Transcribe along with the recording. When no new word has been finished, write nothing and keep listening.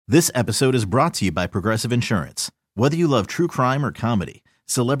This episode is brought to you by Progressive Insurance. Whether you love true crime or comedy,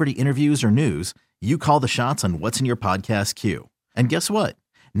 celebrity interviews or news, you call the shots on what's in your podcast queue. And guess what?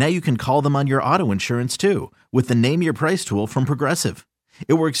 Now you can call them on your auto insurance too with the Name Your Price tool from Progressive.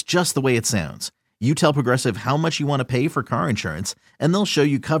 It works just the way it sounds. You tell Progressive how much you want to pay for car insurance, and they'll show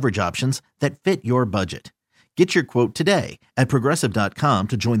you coverage options that fit your budget. Get your quote today at Progressive.com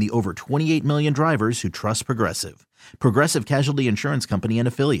to join the over 28 million drivers who trust Progressive. Progressive Casualty Insurance Company and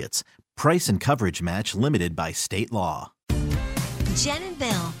Affiliates. Price and coverage match limited by state law. Jen and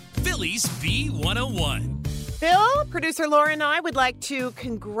Bill. Phillies B101. Bill, producer Laura and I would like to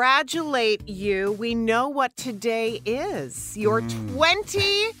congratulate you. We know what today is. Your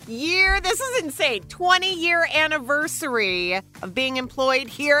 20-year, this is insane, 20-year anniversary of being employed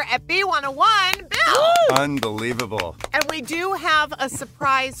here at B101. Bill! Unbelievable. And we do have a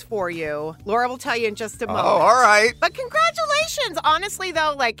surprise for you. Laura will tell you in just a moment. Oh, all right. But congratulations. Honestly,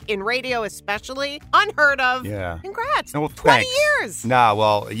 though, like in radio especially, unheard of. Yeah. Congrats. Well, 20 thanks. years. Nah,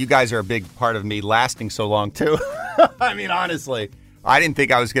 well, you guys are a big part of me lasting so long, too. I mean, honestly, I didn't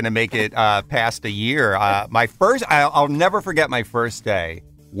think I was going to make it past a year. I'll never forget my first day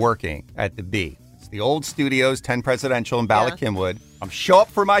working at the B. It's the old studios, 10 Presidential in Bala Cynwyd. I'm show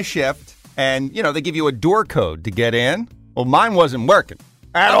up for my shift, and, you know, they give you a door code to get in. Well, mine wasn't working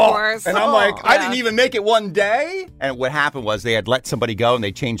at all. Course. And I'm like, I didn't even make it one day. And what happened was they had let somebody go, and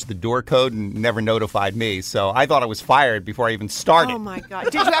they changed the door code and never notified me. So I thought I was fired before I even started. Oh, my God.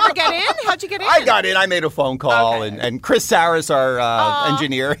 Did you ever get in? How'd you get in? I got in. I made a phone call, Okay. and Chris Saris, our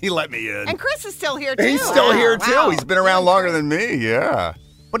engineer, he let me in. And Chris is still here, too. He's still here, too. Wow. He's been around longer than me, yeah.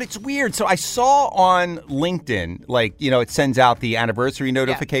 But it's weird. So I saw on LinkedIn, like, you know, it sends out the anniversary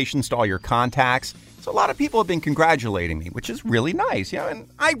notifications to all your contacts. So a lot of people have been congratulating me, which is really nice, you know, and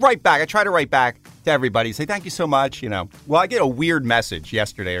I write back. I try to write back to everybody, say thank you so much, you know. Well, I get a weird message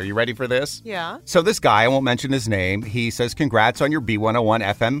yesterday. Are you ready for this? Yeah. So this guy, I won't mention his name, he says, congrats on your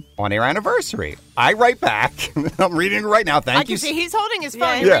B101 FM on-air anniversary. I write back. I'm reading it right now. Thank you. I can see he's holding his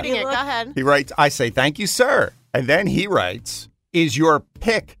phone. Yeah. You're reading it. Go ahead. He writes, I say, thank you, sir. And then he writes, is your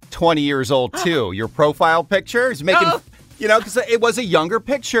pic 20 years old, too? Your profile picture is making... You know, because it was a younger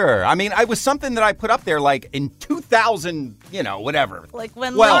picture. I mean, it was something that I put up there like in 2000, you know, whatever. Like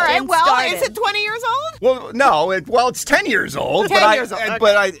when All LinkedIn right, well, started. is it 20 years old? Well, no, it's 10 years old. 10 years old, okay.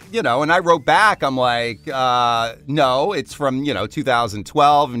 But I, you know, and I wrote back, I'm like, no, it's from,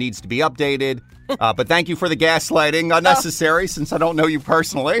 2012. It needs to be updated. But thank you for the gaslighting. Unnecessary since I don't know you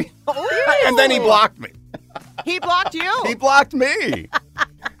personally. And then he blocked me. He blocked you? He blocked me.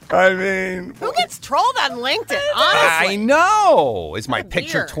 I mean... Who gets trolled on LinkedIn, honestly? I know. Is my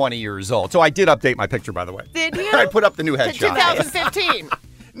picture weird. 20 years old? So I did update my picture, by the way. Did you? I put up the new To headshot. 2015.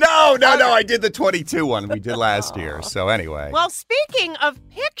 No. I did the 22 one we did last year. So anyway. Well, speaking of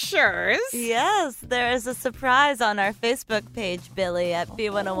pictures. Yes, there is a surprise on our Facebook page, Billy, at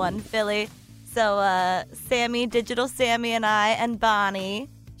B101 Philly. So Sammy, Digital Sammy, and I, and Bonnie,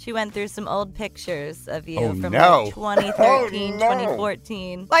 she went through some old pictures of you from like 2013,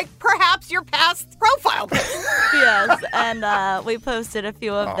 2014. Like perhaps your past profile picture. Yes, and we posted a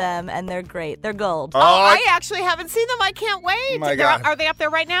few of them, and they're great. They're gold. I actually haven't seen them. I can't wait. My God. Are they up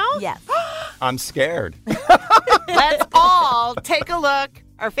there right now? Yes. I'm scared. Let's all take a look.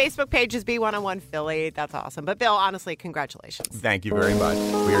 Our Facebook page is B101 Philly. That's awesome. But Bill, honestly, congratulations. Thank you very much.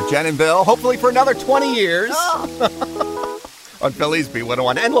 We are Jen and Bill, hopefully for another 20 years. On Philly's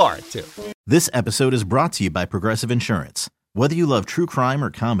B101 and Laura, too. This episode is brought to you by Progressive Insurance. Whether you love true crime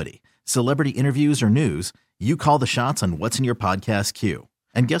or comedy, celebrity interviews or news, you call the shots on what's in your podcast queue.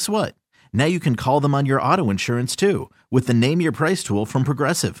 And guess what? Now you can call them on your auto insurance too with the Name Your Price tool from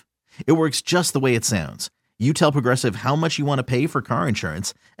Progressive. It works just the way it sounds. You tell Progressive how much you want to pay for car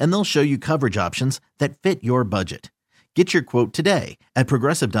insurance, and they'll show you coverage options that fit your budget. Get your quote today at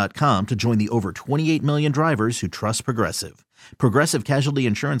Progressive.com to join the over 28 million drivers who trust Progressive. Progressive Casualty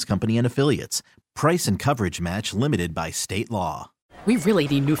Insurance Company and Affiliates. Price and coverage match limited by state law. We really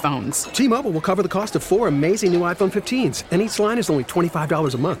need new phones. T-Mobile will cover the cost of 4 amazing new iPhone 15s, and each line is only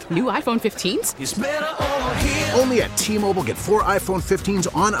 $25 a month. New iPhone 15s? It's better over here. Only at T-Mobile, get 4 iPhone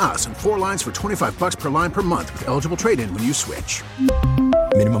 15s on us and 4 lines for $25 per line per month with eligible trade-in when you switch.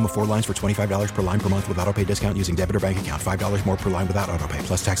 Minimum of 4 lines for $25 per line per month with autopay discount using debit or bank account. $5 more per line without autopay,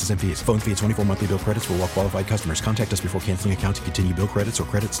 plus taxes and fees. Phone fee at 24 monthly bill credits for well-qualified customers. Contact us before canceling account to continue bill credits or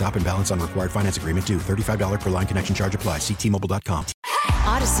credit stop and balance on required finance agreement due. $35 per line connection charge applies. See T-Mobile.com.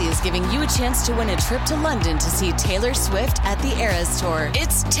 Odyssey is giving you a chance to win a trip to London to see Taylor Swift at the Eras Tour.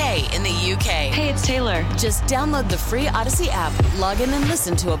 It's Tay in the UK. Hey, it's Taylor. Just download the free Odyssey app, log in and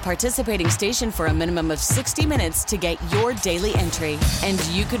listen to a participating station for a minimum of 60 minutes to get your daily entry. And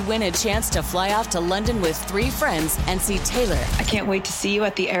you could win a chance to fly off to London with 3 friends and see Taylor. I can't wait to see you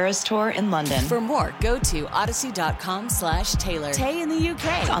at the Eras Tour in London. For more, go to odyssey.com/Taylor. Tay in the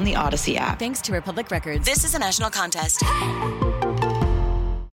UK. It's on the Odyssey app. Thanks to Republic Records. This is a national contest.